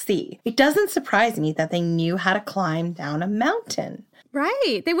Black Sea. It doesn't surprise me that they knew how to climb down a mountain.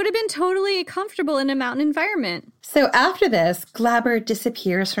 Right. They would have been totally comfortable in a mountain environment. So after this, Glaber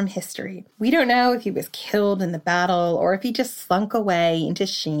disappears from history. We don't know if he was killed in the battle or if he just slunk away into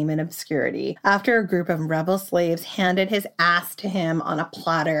shame and obscurity after a group of rebel slaves handed his ass to him on a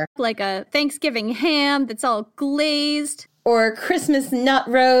platter. Like a Thanksgiving ham that's all glazed. Or Christmas nut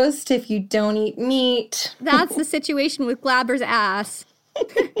roast if you don't eat meat. That's the situation with Glaber's ass.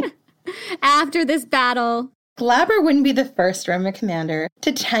 After this battle. Glaber wouldn't be the first Roman commander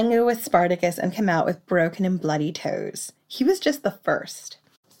to tango with Spartacus and come out with broken and bloody toes. He was just the first.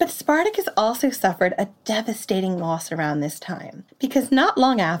 But Spartacus also suffered a devastating loss around this time, because not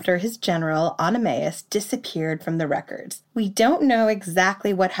long after, his general, Oenomaus, disappeared from the records. We don't know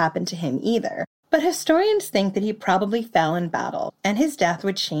exactly what happened to him either, but historians think that he probably fell in battle, and his death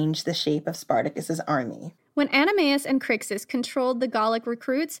would change the shape of Spartacus's army. When Oenomaus and Crixus controlled the Gallic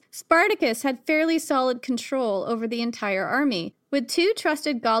recruits, Spartacus had fairly solid control over the entire army. With two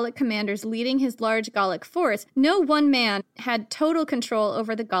trusted Gallic commanders leading his large Gallic force, no one man had total control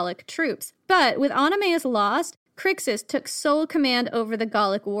over the Gallic troops. But with Oenomaus lost, Crixus took sole command over the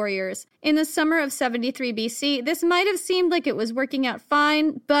Gallic warriors. In the summer of 73 BC, this might have seemed like it was working out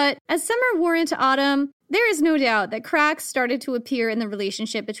fine, but as summer wore into autumn, there is no doubt that cracks started to appear in the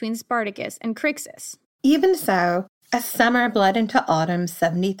relationship between Spartacus and Crixus. Even so, as summer bled into autumn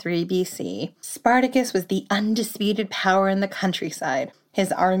 73 BC, Spartacus was the undisputed power in the countryside.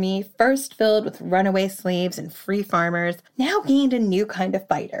 His army, first filled with runaway slaves and free farmers, now gained a new kind of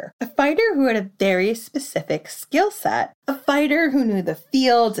fighter. A fighter who had a very specific skill set. A fighter who knew the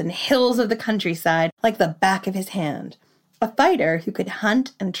fields and hills of the countryside like the back of his hand. A fighter who could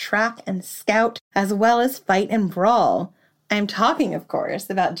hunt and track and scout, as well as fight and brawl. I'm talking, of course,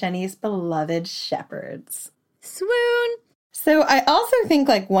 about Jenny's beloved shepherds. Swoon! So I also think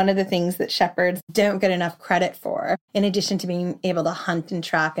like one of the things that shepherds don't get enough credit for, in addition to being able to hunt and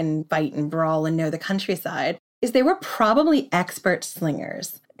track and fight and brawl and know the countryside, is they were probably expert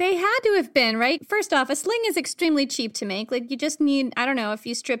slingers. They had to have been, right? First off, a sling is extremely cheap to make. Like, you just need, I don't know, a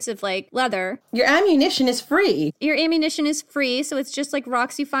few strips of, like, leather. Your ammunition is free. Your ammunition is free, so it's just like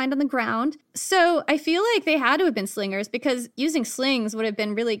rocks you find on the ground. So I feel like they had to have been slingers because using slings would have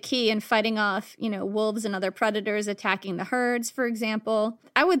been really key in fighting off, wolves and other predators attacking the herds, for example.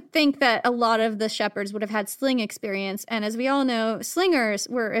 I would think that a lot of the shepherds would have had sling experience, and as we all know, slingers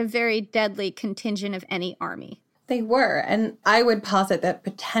were a very deadly contingent of any army. They were, and I would posit that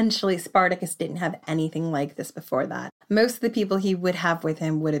potentially Spartacus didn't have anything like this before that. Most of the people he would have with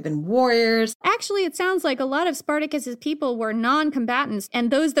him would have been warriors. Actually, it sounds like a lot of Spartacus's people were non-combatants,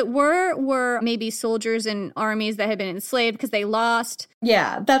 and those that were maybe soldiers in armies that had been enslaved because they lost.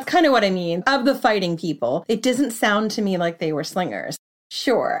 Yeah, that's kind of what I mean. Of the fighting people, it doesn't sound to me like they were slingers.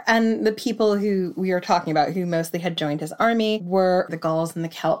 Sure. And the people who we are talking about who mostly had joined his army were the Gauls and the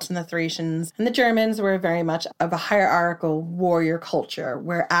Celts and the Thracians. And the Germans were very much of a hierarchical warrior culture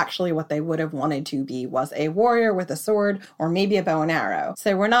where actually what they would have wanted to be was a warrior with a sword or maybe a bow and arrow.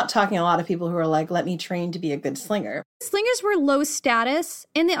 So we're not talking a lot of people who are like, let me train to be a good slinger. Slingers were low status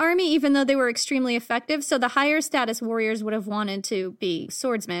in the army, even though they were extremely effective. So the higher status warriors would have wanted to be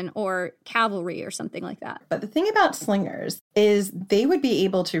swordsmen or cavalry or something like that. But the thing about slingers is they would be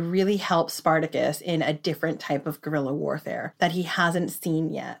able to really help Spartacus in a different type of guerrilla warfare that he hasn't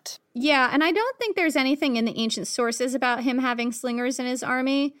seen yet. Yeah, and I don't think there's anything in the ancient sources about him having slingers in his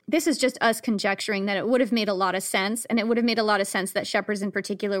army. This is just us conjecturing that it would have made a lot of sense, and it would have made a lot of sense that shepherds in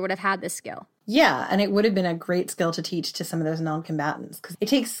particular would have had this skill. Yeah, and it would have been a great skill to teach to some of those non-combatants, because it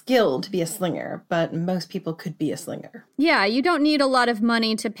takes skill to be a slinger, but most people could be a slinger. Yeah, you don't need a lot of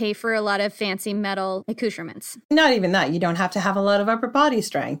money to pay for a lot of fancy metal accoutrements. Not even that. You don't have to have a lot of upper body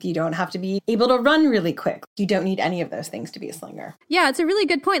strength. You don't have to be able to run really quick. You don't need any of those things to be a slinger. Yeah, it's a really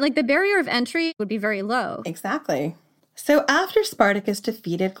good point. Like, the barrier of entry would be very low. Exactly. So after Spartacus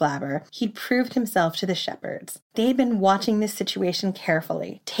defeated Glaber, he'd proved himself to the shepherds. They'd been watching this situation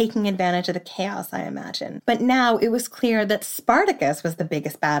carefully, taking advantage of the chaos, I imagine. But now it was clear that Spartacus was the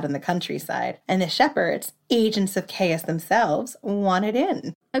biggest bad in the countryside, and the shepherds, agents of chaos themselves, wanted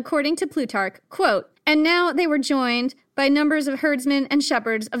in. According to Plutarch, quote, "And now they were joined by numbers of herdsmen and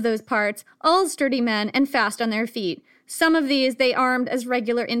shepherds of those parts, all sturdy men and fast on their feet. Some of these they armed as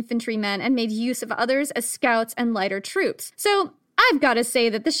regular infantrymen and made use of others as scouts and lighter troops." So I've got to say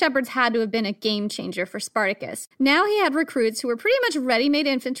that the shepherds had to have been a game changer for Spartacus. Now he had recruits who were pretty much ready-made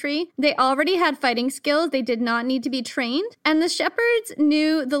infantry. They already had fighting skills. They did not need to be trained. And the shepherds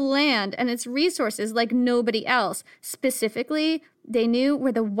knew the land and its resources like nobody else. Specifically, they knew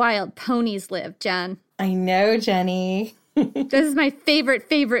where the wild ponies lived, Jen. I know, Jenny. This is my favorite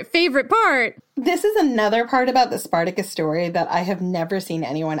part. This is another part about the Spartacus story that I have never seen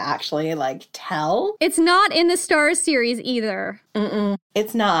anyone actually, tell. It's not in the Star series either.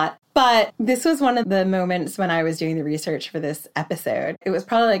 It's not. But this was one of the moments when I was doing the research for this episode. It was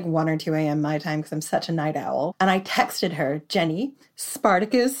probably 1 or 2 a.m. my time because I'm such a night owl. And I texted her, Jenny,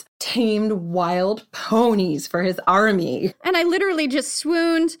 Spartacus tamed wild ponies for his army. And I literally just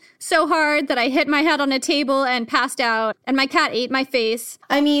swooned so hard that I hit my head on a table and passed out. And my cat ate my face.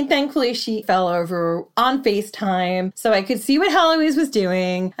 I mean, thankfully she fell over on FaceTime so I could see what Heloise was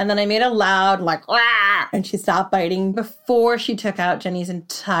doing. And then I made a loud, "Wah!" and she stopped biting before she took out Jenny's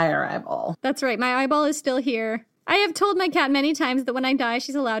entire eyeball. That's right. My eyeball is still here. I have told my cat many times that when I die,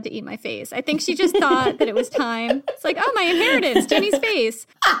 she's allowed to eat my face. I think she just thought that it was time. It's like, oh, my inheritance, Jenny's face.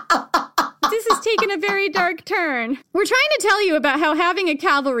 This has taken a very dark turn. We're trying to tell you about how having a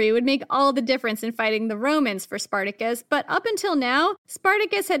cavalry would make all the difference in fighting the Romans for Spartacus, but up until now,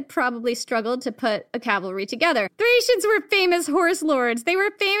 Spartacus had probably struggled to put a cavalry together. Thracians were famous horse lords. They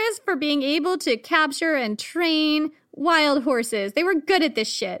were famous for being able to capture and train wild horses. They were good at this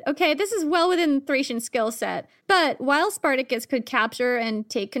shit, okay? This is well within the Thracian skill set. But while Spartacus could capture and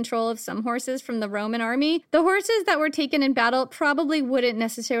take control of some horses from the Roman army, the horses that were taken in battle probably wouldn't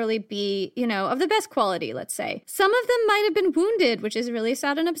necessarily be, of the best quality, let's say. Some of them might have been wounded, which is really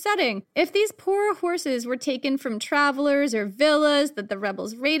sad and upsetting. If these poor horses were taken from travelers or villas that the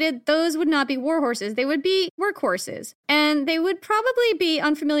rebels raided, those would not be war horses. They would be work horses. And they would probably be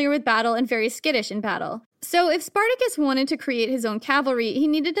unfamiliar with battle and very skittish in battle. So if Spartacus wanted to create his own cavalry, he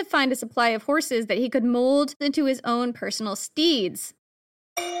needed to find a supply of horses that he could mold into his own personal steeds.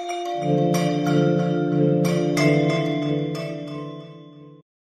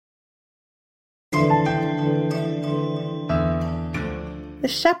 The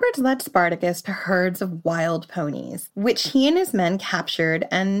shepherds led Spartacus to herds of wild ponies, which he and his men captured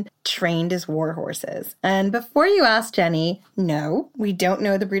and trained as war horses. And before you ask, Jenny, no, we don't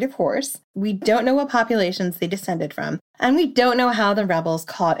know the breed of horse. We don't know what populations they descended from. And we don't know how the rebels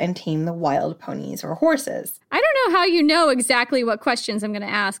caught and tamed the wild ponies or horses. I don't know how you know exactly what questions I'm going to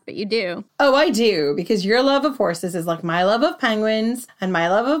ask, but you do. Oh, I do, because your love of horses is like my love of penguins and my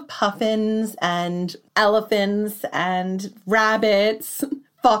love of puffins and elephants and rabbits,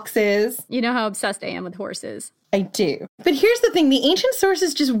 foxes. You know how obsessed I am with horses. I do. But here's the thing. The ancient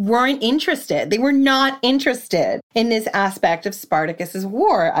sources just weren't interested. They were not interested in this aspect of Spartacus's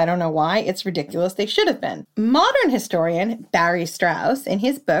war. I don't know why. It's ridiculous. They should have been. Modern historian Barry Strauss, in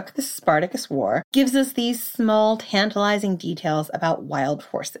his book, The Spartacus War, gives us these small, tantalizing details about wild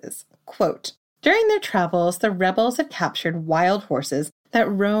horses. Quote, during their travels, the rebels had captured wild horses that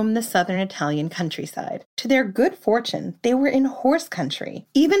roamed the southern Italian countryside. To their good fortune, they were in horse country.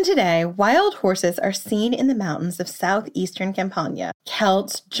 Even today, wild horses are seen in the mountains of southeastern Campania.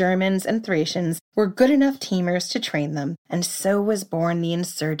 Celts, Germans, and Thracians were good enough tamers to train them, and so was born the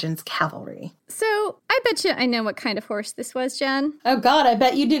insurgents' cavalry. So, I bet you I know what kind of horse this was, Jen. Oh God, I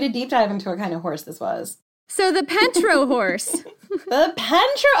bet you did a deep dive into what kind of horse this was. So the Pentro horse. The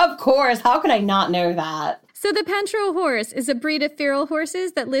Pentro, of course. How could I not know that? So the Pentro horse is a breed of feral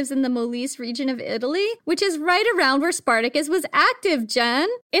horses that lives in the Molise region of Italy, which is right around where Spartacus was active, Jen.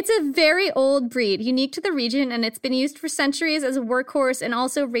 It's a very old breed, unique to the region, and it's been used for centuries as a workhorse and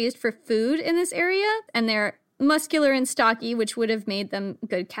also raised for food in this area. And they're muscular and stocky, which would have made them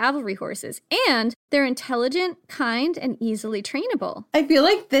good cavalry horses. And they're intelligent, kind, and easily trainable. I feel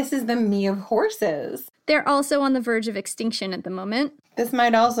like this is the me of horses. They're also on the verge of extinction at the moment. This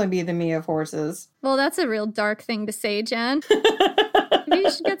might also be the me of horses. Well, that's a real dark thing to say, Jen. Maybe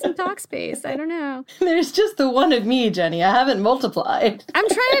you should get some talk space. I don't know. There's just the one of me, Jenny. I haven't multiplied. I'm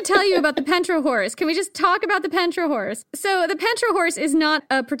trying to tell you about the Pentro horse. Can we just talk about the Pentro horse? So the Pentro horse is not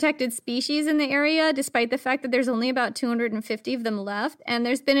a protected species in the area, despite the fact that there's only about 250 of them left. And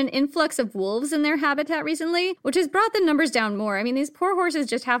there's been an influx of wolves in their habitat recently, which has brought the numbers down more. I mean, these poor horses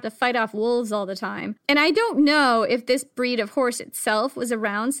just have to fight off wolves all the time. And I don't know if this breed of horse itself was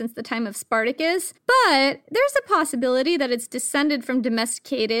around since the time of Spartacus, but there's a possibility that it's descended from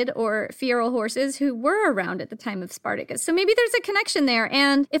domesticated or feral horses who were around at the time of Spartacus. So maybe there's a connection there.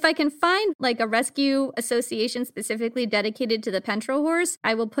 And if I can find like a rescue association specifically dedicated to the Pentro horse,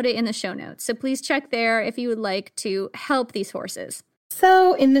 I will put it in the show notes. So please check there if you would like to help these horses.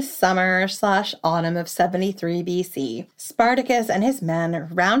 So, in the summer/autumn of 73 BC, Spartacus and his men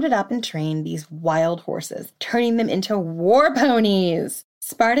rounded up and trained these wild horses, turning them into war ponies.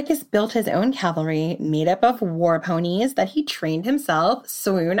 Spartacus built his own cavalry made up of war ponies that he trained himself.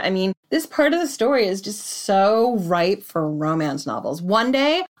 Swoon. I mean, this part of the story is just so ripe for romance novels. One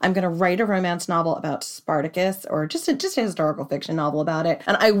day, I'm going to write a romance novel about Spartacus or just a historical fiction novel about it,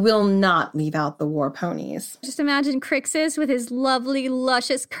 and I will not leave out the war ponies. Just imagine Crixus with his lovely,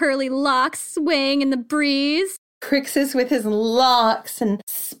 luscious, curly locks swaying in the breeze. Crixus with his locks and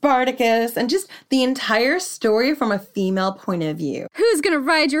Spartacus and just the entire story from a female point of view. Who's gonna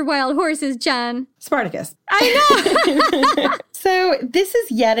ride your wild horses, Jen? Spartacus. I know! So this is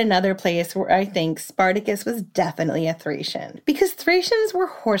yet another place where I think Spartacus was definitely a Thracian. Because Thracians were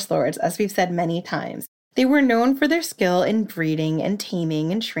horse lords, as we've said many times. They were known for their skill in breeding and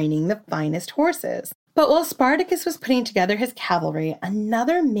taming and training the finest horses. But while Spartacus was putting together his cavalry,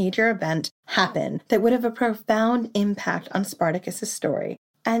 another major event happened that would have a profound impact on Spartacus' story.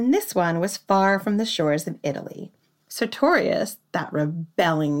 And this one was far from the shores of Italy. Sertorius, that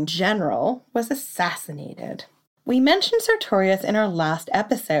rebelling general, was assassinated. We mentioned Sertorius in our last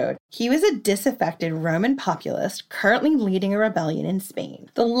episode. He was a disaffected Roman populist currently leading a rebellion in Spain,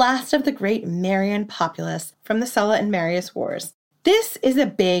 the last of the great Marian populists from the Sulla and Marius Wars. This is a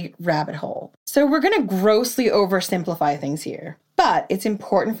big rabbit hole, so we're going to grossly oversimplify things here. But it's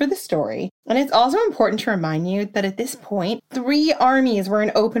important for the story, and it's also important to remind you that at this point, 3 armies were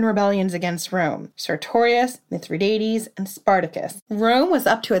in open rebellions against Rome: Sertorius, Mithridates, and Spartacus. Rome was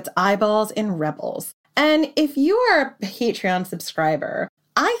up to its eyeballs in rebels. And if you are a Patreon subscriber,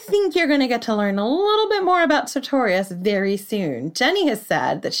 I think you're going to get to learn a little bit more about Sertorius very soon. Jenny has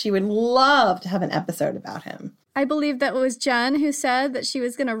said that she would love to have an episode about him. I believe that was Jen who said that she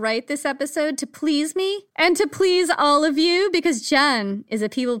was going to write this episode to please me and to please all of you, because Jen is a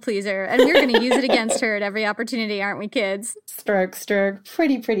people pleaser and we're going to use it against her at every opportunity, aren't we, kids? Stroke, stroke,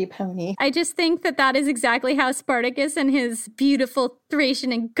 pretty, pretty pony. I just think that that is exactly how Spartacus and his beautiful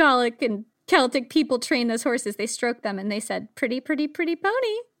Thracian and Gallic and Celtic people trained those horses. They stroked them and they said, pretty, pretty, pretty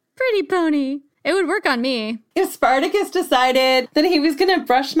pony, pretty pony. It would work on me. If Spartacus decided that he was going to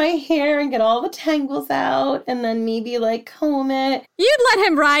brush my hair and get all the tangles out and then maybe like comb it. You'd let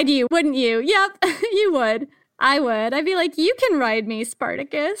him ride you, wouldn't you? Yep, you would. I would. I'd be like, you can ride me,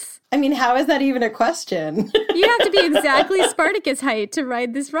 Spartacus. I mean, how is that even a question? You have to be exactly Spartacus height to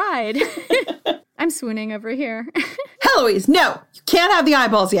ride this ride. I'm swooning over here. Heloise, no! You can't have the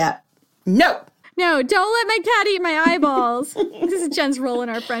eyeballs yet. No! No, don't let my cat eat my eyeballs. This is Jen's role in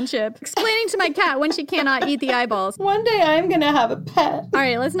our friendship. Explaining to my cat when she cannot eat the eyeballs. One day I'm going to have a pet. All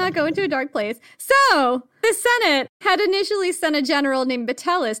right, let's not go into a dark place. So, the Senate had initially sent a general named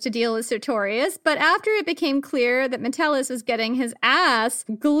Metellus to deal with Sertorius, but after it became clear that Metellus was getting his ass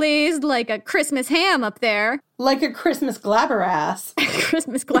glazed like a Christmas ham up there. Like a Christmas glabber ass.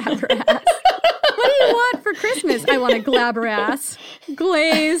 Christmas glabber ass. What do you want for Christmas? I want a glabber ass.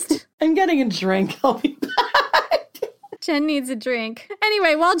 Glazed. I'm getting a drink. I'll be back. Jen needs a drink.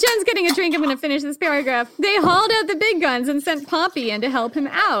 Anyway, while Jen's getting a drink, I'm going to finish this paragraph. They hauled out the big guns and sent Pompey in to help him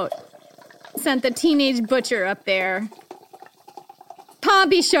out. Sent the teenage butcher up there.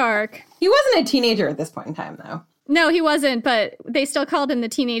 Pompey Shark. He wasn't a teenager at this point in time, though. No, he wasn't, but they still called him the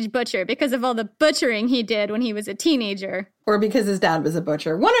teenage butcher because of all the butchering he did when he was a teenager. Or because his dad was a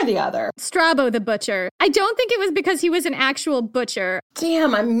butcher. One or the other. Strabo the butcher. I don't think it was because he was an actual butcher.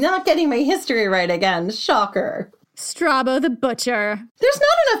 Damn, I'm not getting my history right again. Shocker. Strabo the butcher. There's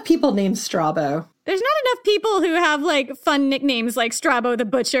not enough people named Strabo. There's not enough people who have, like, fun nicknames like Strabo the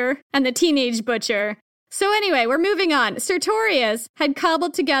butcher and the teenage butcher. So anyway, we're moving on. Sertorius had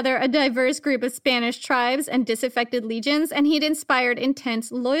cobbled together a diverse group of Spanish tribes and disaffected legions, and he'd inspired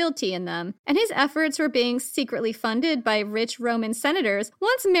intense loyalty in them. And his efforts were being secretly funded by rich Roman senators,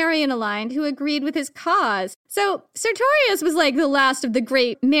 once Marian aligned, who agreed with his cause. So Sertorius was like the last of the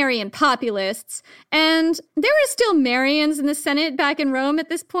great Marian populists, and there were still Marians in the Senate back in Rome at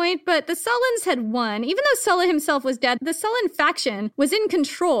this point, but the Sullans had won. Even though Sulla himself was dead, the Sullan faction was in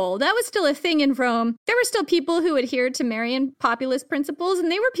control. That was still a thing in Rome. There were still people who adhered to Marian populist principles, and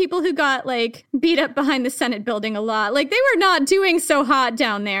they were people who got, like, beat up behind the Senate building a lot. Like, they were not doing so hot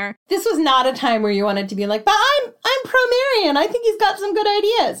down there. This was not a time where you wanted to be like, but I'm pro-Marian. I think he's got some good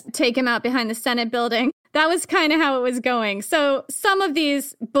ideas. Take him out behind the Senate building. That was kind of how it was going. So some of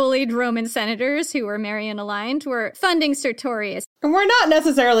these bullied Roman senators who were Marian aligned were funding Sertorius. And we're not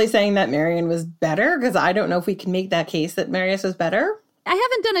necessarily saying that Marian was better, because I don't know if we can make that case that Marius was better. I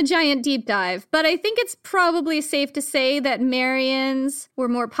haven't done a giant deep dive, but I think it's probably safe to say that Marians were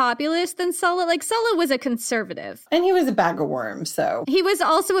more populist than Sulla. Like, Sulla was a conservative. And he was a bag of worms, so. He was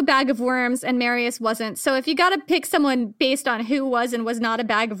also a bag of worms, and Marius wasn't. So if you got to pick someone based on who was and was not a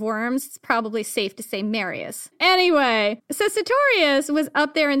bag of worms, it's probably safe to say Marius. Anyway, so Sertorius was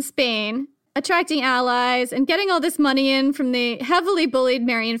up there in Spain, attracting allies and getting all this money in from the heavily bullied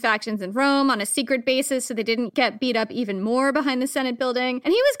Marian factions in Rome on a secret basis so they didn't get beat up even more behind the Senate building.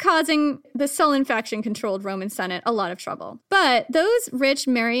 And he was causing the Sullan faction-controlled Roman Senate a lot of trouble. But those rich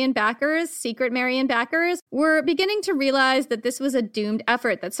Marian backers, secret Marian backers, were beginning to realize that this was a doomed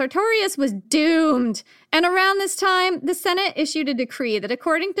effort, that Sertorius was doomed. And around this time, the Senate issued a decree that,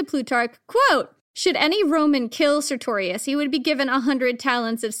 according to Plutarch, quote, should any Roman kill Sertorius, he would be given 100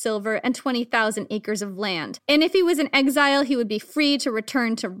 talents of silver and 20,000 acres of land. And if he was in exile, he would be free to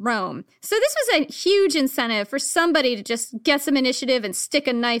return to Rome. So this was a huge incentive for somebody to just get some initiative and stick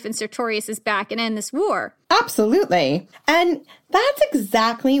a knife in Sertorius's back and end this war. Absolutely. And that's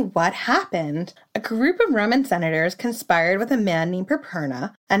exactly what happened. A group of Roman senators conspired with a man named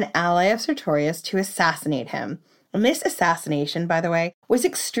Properna, an ally of Sertorius, to assassinate him. And this assassination, by the way, was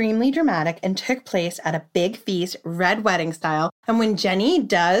extremely dramatic and took place at a big feast, red wedding style. And when Jenny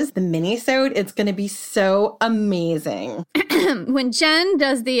does the mini-sode, it's going to be so amazing. When Jen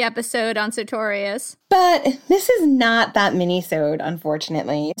does the episode on Sertorius. But this is not that mini-sode,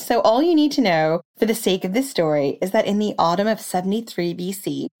 unfortunately. So all you need to know, for the sake of this story, is that in the autumn of 73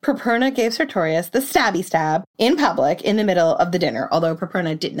 BC, Properna gave Sertorius the stabby stab in public in the middle of the dinner, although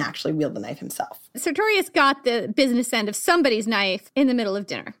Properna didn't actually wield the knife himself. Sertorius got the business end of somebody's knife in the middle of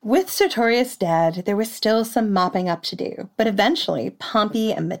dinner. With Sertorius dead, there was still some mopping up to do, but eventually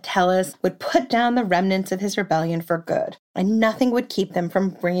Pompey and Metellus would put down the remnants of his rebellion for good, and nothing would keep them from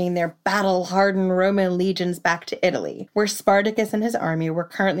bringing their battle-hardened Roman legions back to Italy, where Spartacus and his army were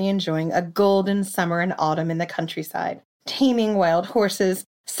currently enjoying a golden summer and autumn in the countryside, taming wild horses,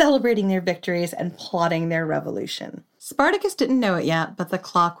 celebrating their victories, and plotting their revolution. Spartacus didn't know it yet, but the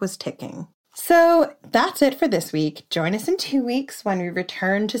clock was ticking. So that's it for this week. Join us in 2 weeks when we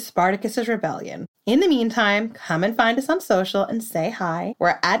return to Spartacus's rebellion. In the meantime, come and find us on social and say hi.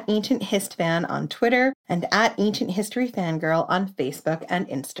 We're at Ancient Hist Fan on Twitter and at Ancient History Fangirl on Facebook and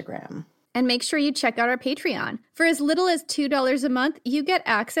Instagram. And make sure you check out our Patreon. For as little as $2 a month, you get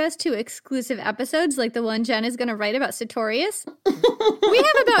access to exclusive episodes like the one Jen is going to write about Sartorius. We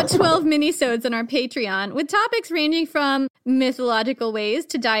have about 12 minisodes on our Patreon, with topics ranging from mythological ways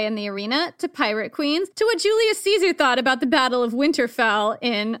to die in the arena, to pirate queens, to what Julius Caesar thought about the Battle of Winterfell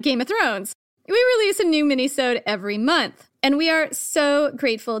in Game of Thrones. We release a new minisode every month, and we are so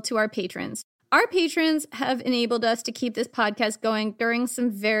grateful to our patrons. Our patrons have enabled us to keep this podcast going during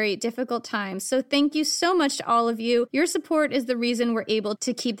some very difficult times. So thank you so much to all of you. Your support is the reason we're able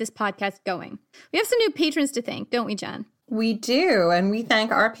to keep this podcast going. We have some new patrons to thank, don't we, Jen? We do, and we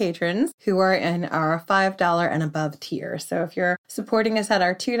thank our patrons who are in our $5 and above tier. So if you're supporting us at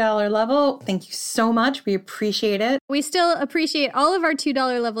our $2 level, thank you so much. We appreciate it. We still appreciate all of our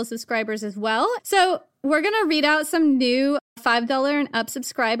 $2 level subscribers as well. So we're going to read out some new $5 and up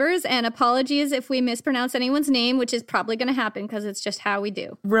subscribers, and apologies if we mispronounce anyone's name, which is probably going to happen because it's just how we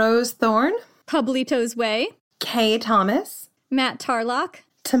do. Rose Thorne, Publito's Way, Kay Thomas, Matt Tarlock,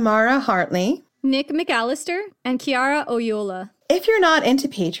 Tamara Hartley, Nick McAllister, and Kiara Oyola. If you're not into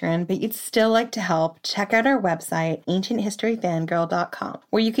Patreon, but you'd still like to help, check out our website, ancienthistoryfangirl.com,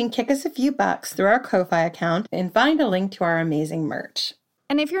 where you can kick us a few bucks through our Ko-Fi account and find a link to our amazing merch.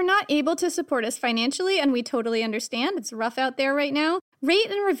 And if you're not able to support us financially, and we totally understand, it's rough out there right now, rate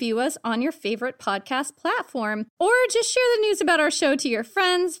and review us on your favorite podcast platform. Or just share the news about our show to your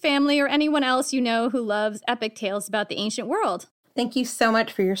friends, family, or anyone else you know who loves epic tales about the ancient world. Thank you so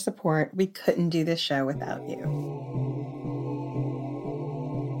much for your support. We couldn't do this show without you.